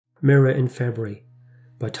Mirror in February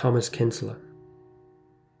by Thomas Kinsella.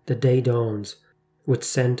 The day dawns with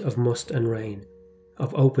scent of must and rain,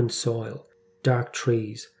 of opened soil, dark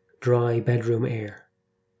trees, dry bedroom air.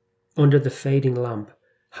 Under the fading lamp,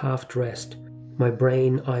 half dressed, my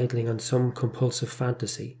brain idling on some compulsive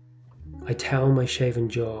fantasy, I towel my shaven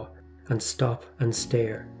jaw and stop and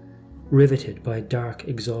stare, riveted by a dark,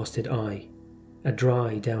 exhausted eye, a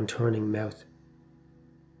dry, downturning mouth.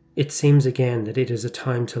 It seems again that it is a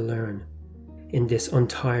time to learn, in this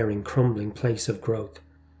untiring, crumbling place of growth,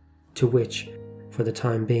 to which, for the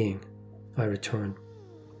time being, I return.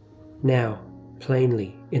 Now,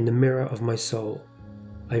 plainly, in the mirror of my soul,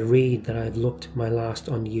 I read that I have looked my last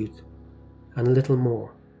on youth, and little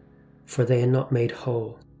more, for they are not made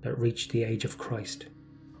whole that reach the age of Christ.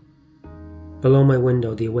 Below my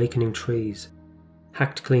window the awakening trees,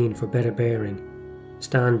 hacked clean for better bearing,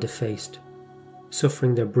 stand defaced,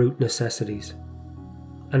 suffering their brute necessities.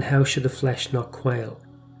 And how should the flesh not quail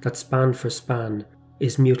that span for span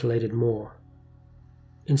is mutilated more?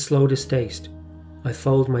 In slow distaste I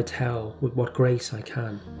fold my towel with what grace I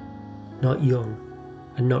can, not young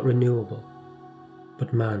and not renewable,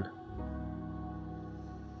 but man.